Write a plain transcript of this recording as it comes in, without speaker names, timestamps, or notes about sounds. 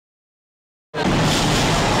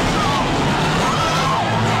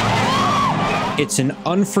It's an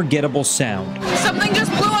unforgettable sound. Something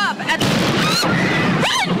just blew up and...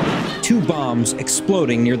 Run! 2 bombs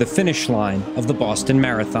exploding near the finish line of the Boston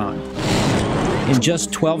Marathon. In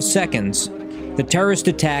just 12 seconds, the terrorist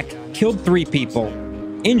attack killed 3 people,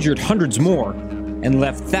 injured hundreds more, and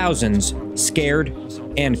left thousands scared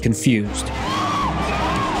and confused.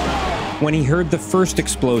 When he heard the first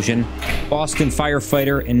explosion, Boston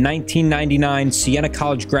firefighter and 1999 Siena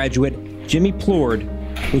College graduate Jimmy Plourde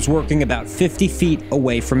was working about 50 feet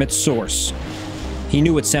away from its source. He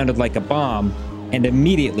knew it sounded like a bomb and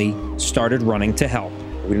immediately started running to help.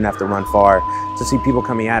 We didn't have to run far to see people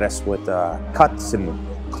coming at us with cuts and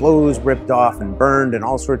clothes ripped off and burned and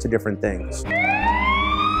all sorts of different things.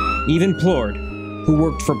 Even Plourde, who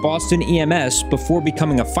worked for Boston EMS before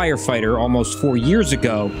becoming a firefighter almost 4 years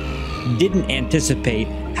ago, didn't anticipate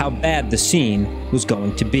how bad the scene was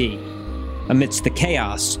going to be. Amidst the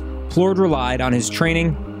chaos, Plourde relied on his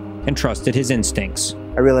training and trusted his instincts.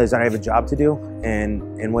 I realized that I have a job to do,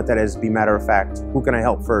 and what that is, be matter of fact, who can I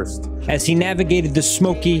help first? As he navigated the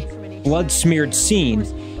smoky, blood-smeared scene,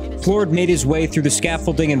 Plourde made his way through the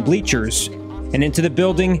scaffolding and bleachers and into the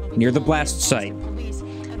building near the blast site.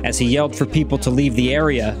 As he yelled for people to leave the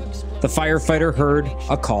area, the firefighter heard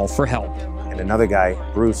a call for help. And another guy,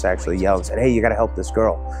 Bruce, actually yelled and said, "Hey, you gotta help this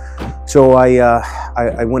girl." So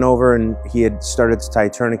I went over, and he had started to tie a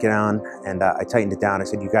tourniquet on, and I tightened it down. I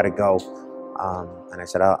said, "You gotta go." And I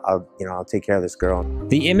said, I'll take care of this girl.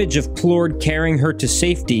 The image of Plourde carrying her to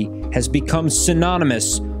safety has become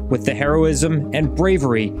synonymous with the heroism and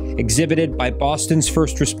bravery exhibited by Boston's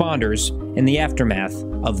first responders in the aftermath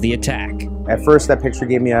of the attack. At first, that picture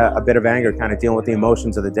gave me a bit of anger, kind of dealing with the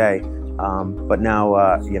emotions of the day. But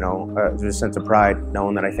now, there's a sense of pride,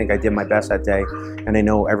 knowing that I think I did my best that day, and I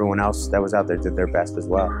know everyone else that was out there did their best as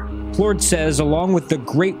well. Plourde says, along with the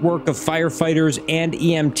great work of firefighters and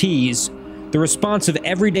EMTs, the response of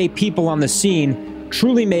everyday people on the scene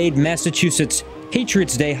truly made Massachusetts'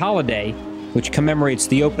 Patriots' Day holiday, which commemorates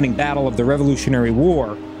the opening battle of the Revolutionary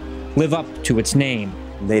War, live up to its name.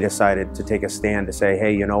 They decided to take a stand to say,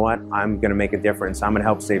 hey, you know what? I'm going to make a difference. I'm going to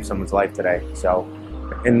help save someone's life today. So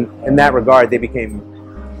in that regard, they became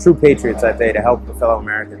true patriots that day to help the fellow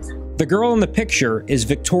Americans. The girl in the picture is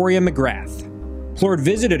Victoria McGrath. Plourde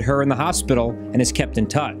visited her in the hospital and is kept in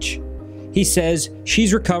touch. He says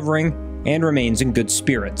she's recovering and remains in good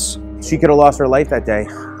spirits. She could have lost her life that day,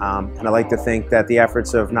 and I like to think that the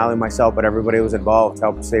efforts of not only myself but everybody who was involved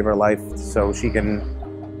helped save her life so she can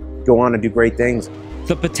go on and do great things.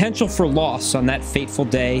 The potential for loss on that fateful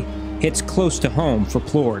day hits close to home for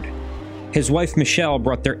Plourde. His wife Michelle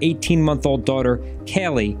brought their 18-month-old daughter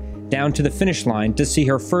Kaylee down to the finish line to see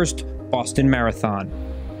her first Boston Marathon.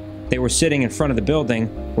 They were sitting in front of the building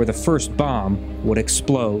where the first bomb would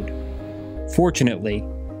explode. Fortunately,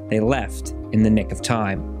 they left in the nick of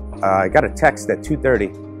time. I got a text at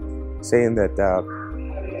 2:30 saying that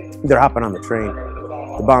they're hopping on the train.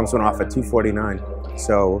 The bombs went off at 2:49.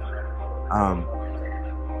 So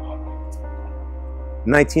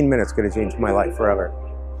 19 minutes could have changed my life forever.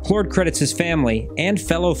 Plourde credits his family and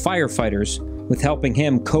fellow firefighters with helping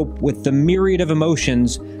him cope with the myriad of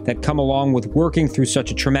emotions that come along with working through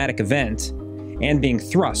such a traumatic event and being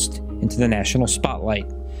thrust into the national spotlight.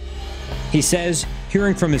 He says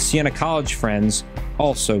hearing from his Siena College friends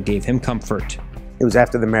also gave him comfort. It was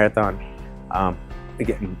after the marathon.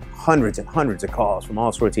 Getting hundreds and hundreds of calls from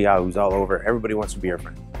all sorts of yahoos all over. Everybody wants to be your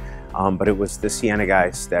friend. But it was the Siena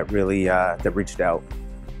guys that really that reached out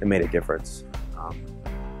and made a difference.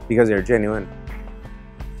 Because they're genuine.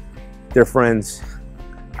 They're friends.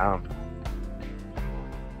 And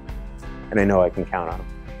I know I can count on them.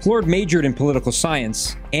 Plourde majored in political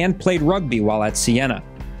science and played rugby while at Siena.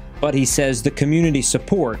 But he says the community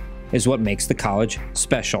support is what makes the college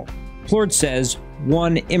special. Plourde says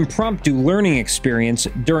one impromptu learning experience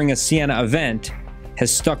during a Siena event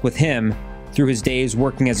has stuck with him through his days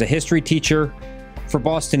working as a history teacher, for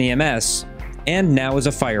Boston EMS, and now as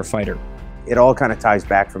a firefighter. It all kind of ties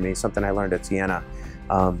back for me, something I learned at Siena.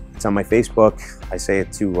 It's on my Facebook. I say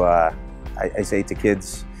it to I say it to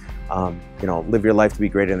kids, live your life to be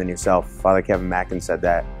greater than yourself. Father Kevin Mackin said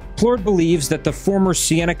that. Plourde believes that the former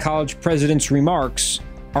Siena College president's remarks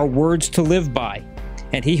are words to live by,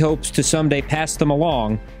 and he hopes to someday pass them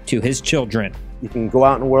along to his children. You can go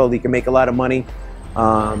out in the world, you can make a lot of money,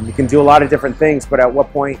 you can do a lot of different things, but at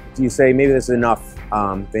what point do you say, maybe this is enough?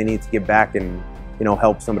 They need to give back and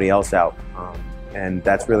help somebody else out. And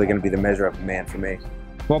that's really going to be the measure of a man for me.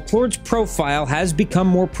 While Plourde's profile has become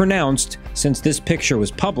more pronounced since this picture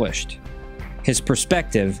was published, his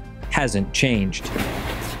perspective hasn't changed.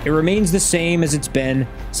 It remains the same as it's been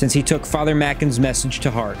since he took Father Mackin's message to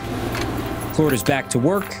heart. Plourde is back to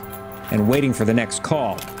work and waiting for the next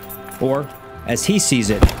call, or, as he sees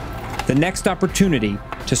it, the next opportunity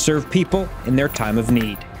to serve people in their time of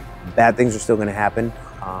need. Bad things are still going to happen.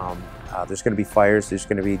 There's going to be fires, there's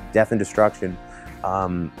going to be death and destruction.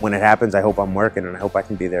 When it happens, I hope I'm working and I hope I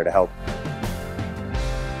can be there to help.